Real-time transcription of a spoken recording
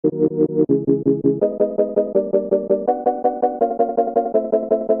What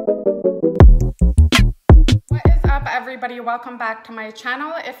is up, everybody? Welcome back to my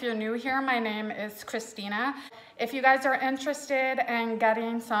channel. If you're new here, my name is Christina. If you guys are interested in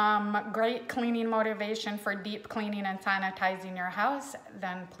getting some great cleaning motivation for deep cleaning and sanitizing your house,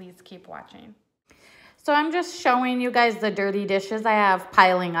 then please keep watching. So I'm just showing you guys the dirty dishes I have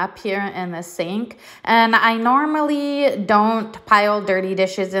piling up here in the sink. And I normally don't pile dirty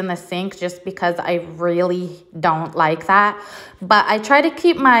dishes in the sink just because I really don't like that. But I try to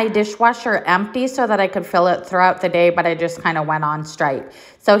keep my dishwasher empty so that I could fill it throughout the day, but I just kind of went on strike.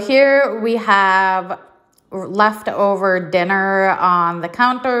 So here we have leftover dinner on the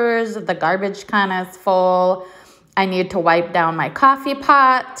counters. The garbage can is full. I need to wipe down my coffee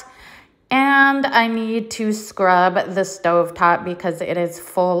pot. And I need to scrub the stovetop because it is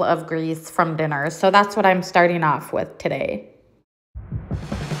full of grease from dinner. So that's what I'm starting off with today.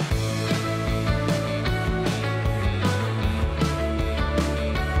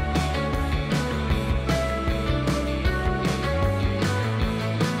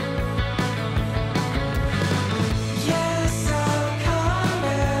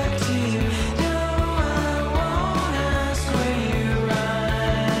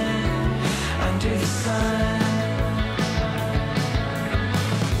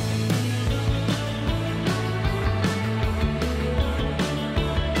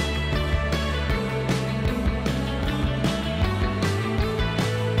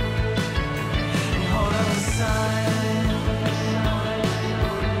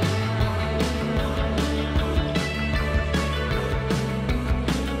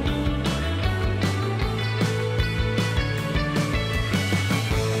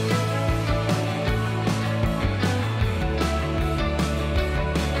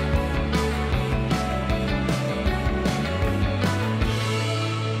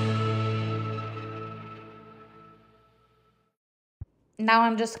 Now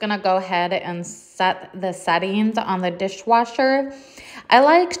I'm just gonna go ahead and set the settings on the dishwasher. I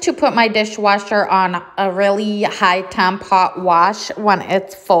like to put my dishwasher on a really high temp hot wash when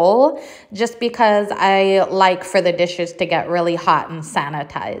it's full, just because I like for the dishes to get really hot and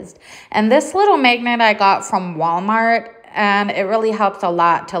sanitized. And this little magnet I got from Walmart, and it really helps a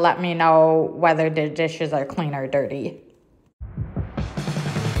lot to let me know whether the dishes are clean or dirty.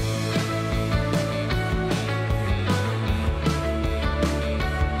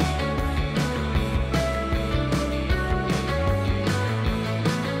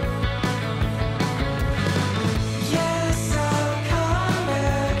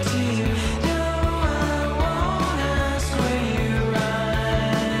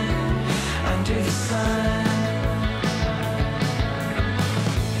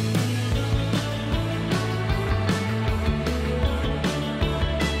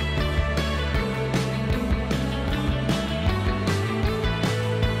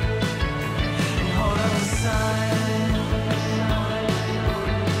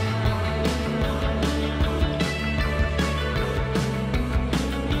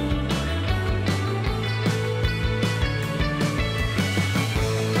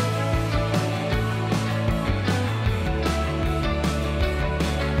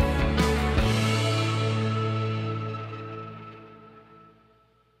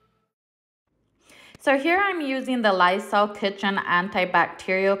 So here I'm using the Lysol Kitchen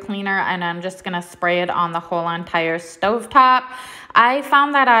Antibacterial Cleaner, and I'm just going to spray it on the whole entire stovetop. I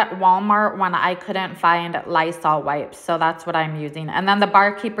found that at Walmart when I couldn't find Lysol wipes, so that's what I'm using. And then the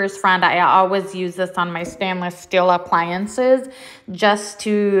Barkeeper's Friend, I always use this on my stainless steel appliances just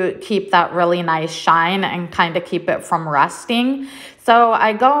to keep that really nice shine and kind of keep it from rusting. So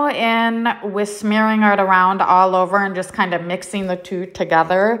I go in with smearing it around all over and just kind of mixing the two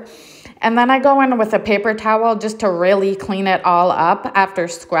together. And then I go in with a paper towel just to really clean it all up after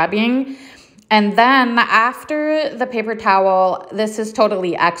scrubbing. And then after the paper towel, this is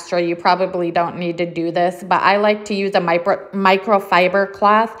totally extra. You probably don't need to do this, but I like to use a microfiber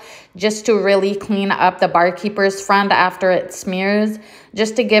cloth just to really clean up the Barkeeper's Friend after it smears,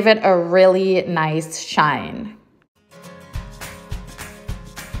 just to give it a really nice shine.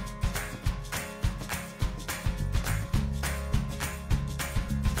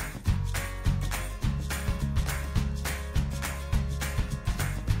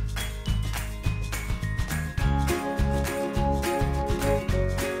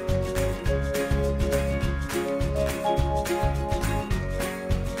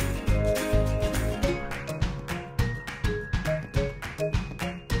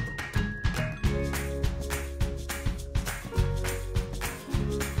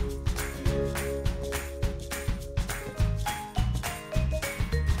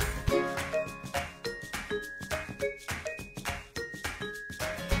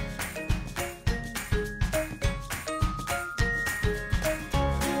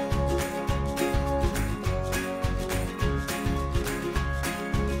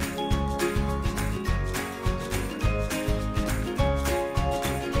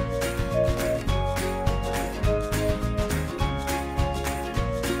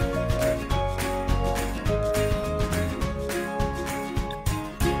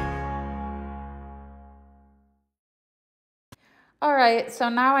 All right, so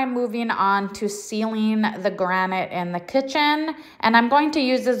now I'm moving on to sealing the granite in the kitchen, and I'm going to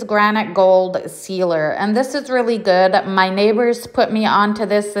use this granite gold sealer, and this is really good. My neighbors put me onto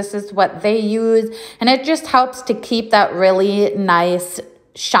this. This is what they use, and it just helps to keep that really nice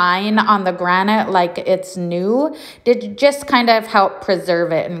shine on the granite like it's new. It just kind of help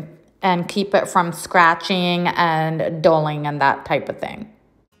preserve it and keep it from scratching and dulling and that type of thing.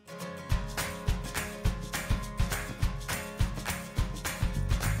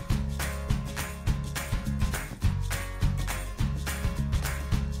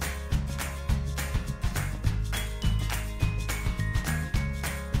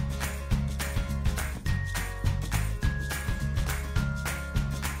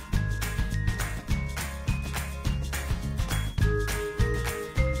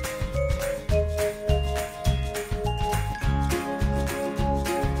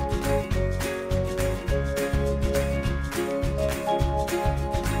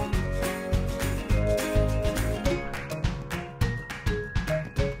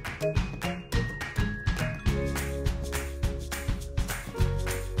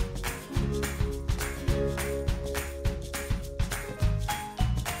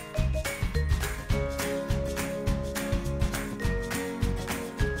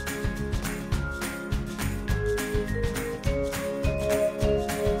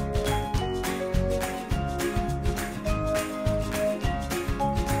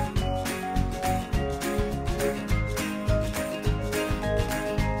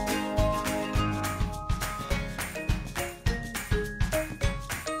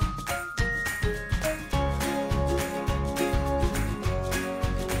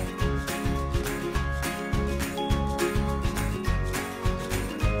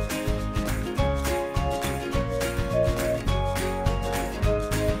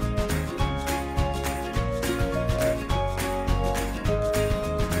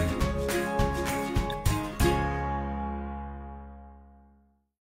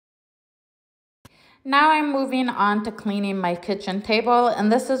 Now I'm moving on to cleaning my kitchen table,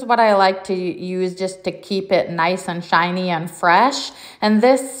 and this is what I like to use just to keep it nice and shiny and fresh. And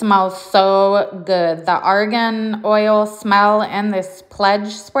this smells so good. The argan oil smell in this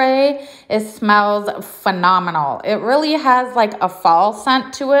Pledge spray, it smells phenomenal. It really has like a fall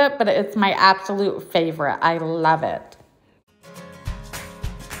scent to it, but it's my absolute favorite. I love it.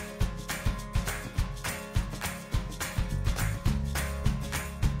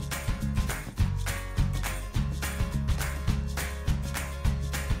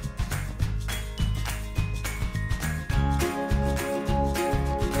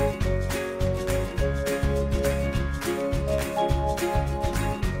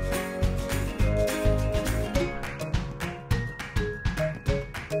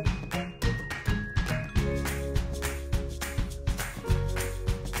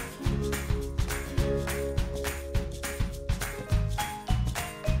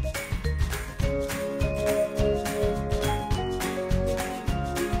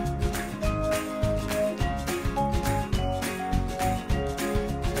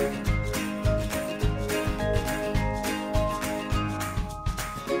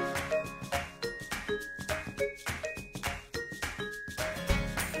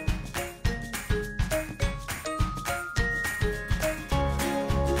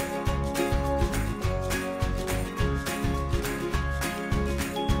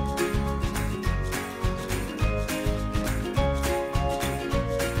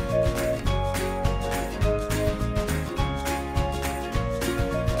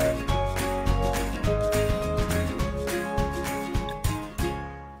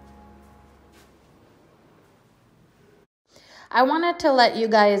 I wanted to let you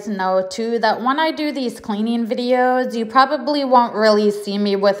guys know too that when I do these cleaning videos, you probably won't really see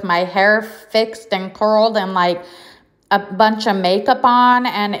me with my hair fixed and curled and like a bunch of makeup on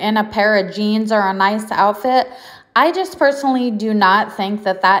and in a pair of jeans or a nice outfit. I just personally do not think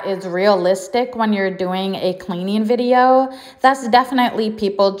that that is realistic when you're doing a cleaning video. That's definitely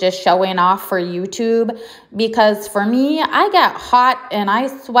people just showing off for YouTube, because for me, I get hot and I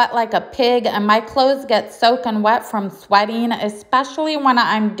sweat like a pig and my clothes get soaking wet from sweating, especially when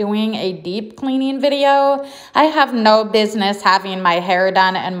I'm doing a deep cleaning video. I have no business having my hair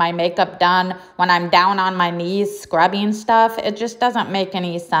done and my makeup done when I'm down on my knees scrubbing stuff. It just doesn't make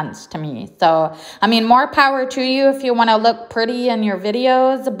any sense to me. So, I mean, more power to you if you want to look pretty in your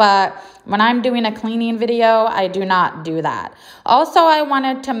videos, but when I'm doing a cleaning video, I do not do that. Also, I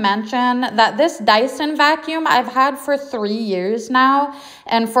wanted to mention that this Dyson vacuum I've had for 3 years now,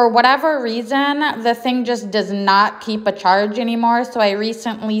 and for whatever reason, the thing just does not keep a charge anymore, so I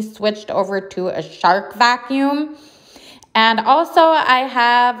recently switched over to a Shark vacuum. And also I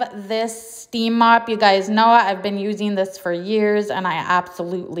have this steam mop. You guys know I've been using this for years and I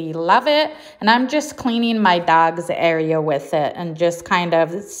absolutely love it. And I'm just cleaning my dog's area with it and just kind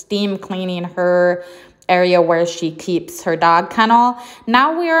of steam cleaning her area where she keeps her dog kennel.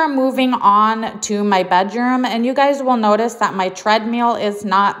 Now we are moving on to my bedroom, and you guys will notice that my treadmill is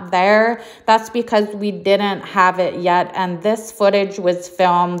not there. That's because we didn't have it yet, and this footage was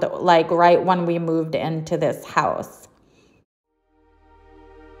filmed like right when we moved into this house.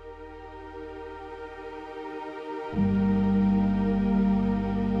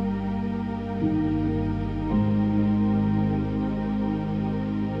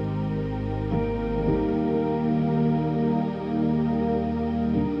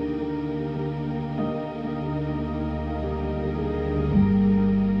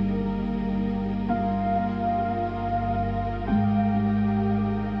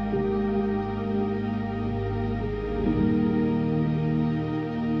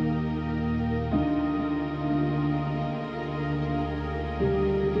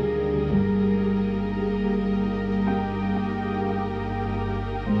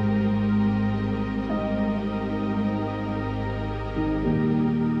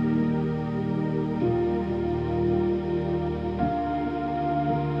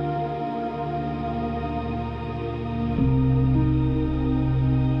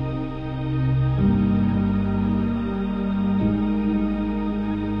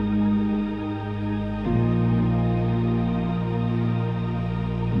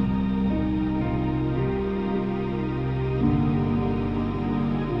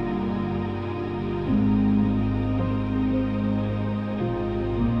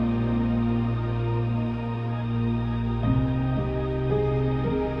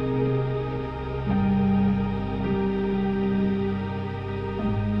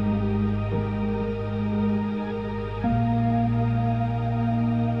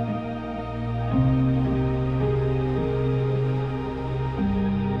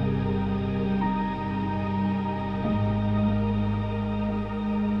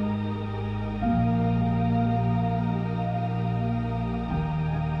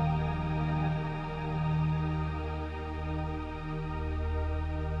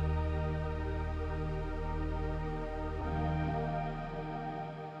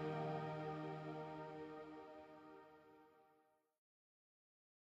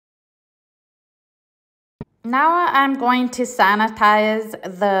 Now I'm going to sanitize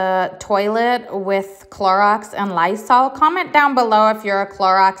the toilet with Clorox and Lysol. Comment down below if you're a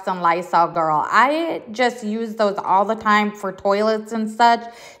Clorox and Lysol girl. I just use those all the time for toilets and such,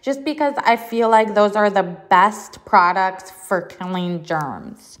 just because I feel like those are the best products for killing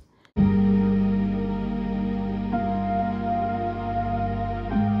germs.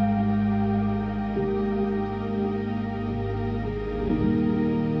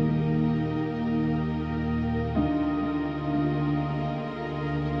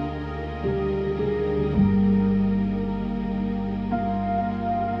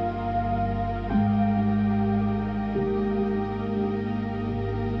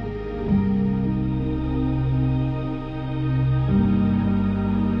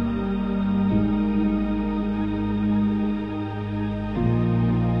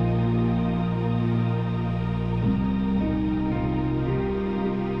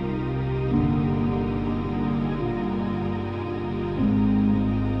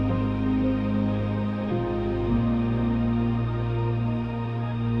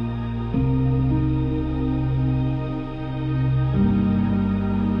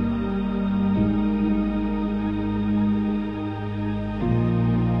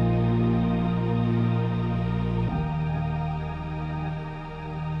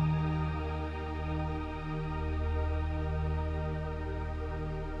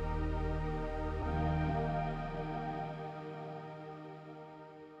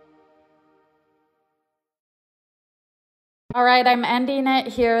 All right, I'm ending it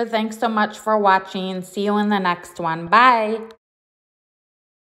here. Thanks so much for watching. See you in the next one. Bye.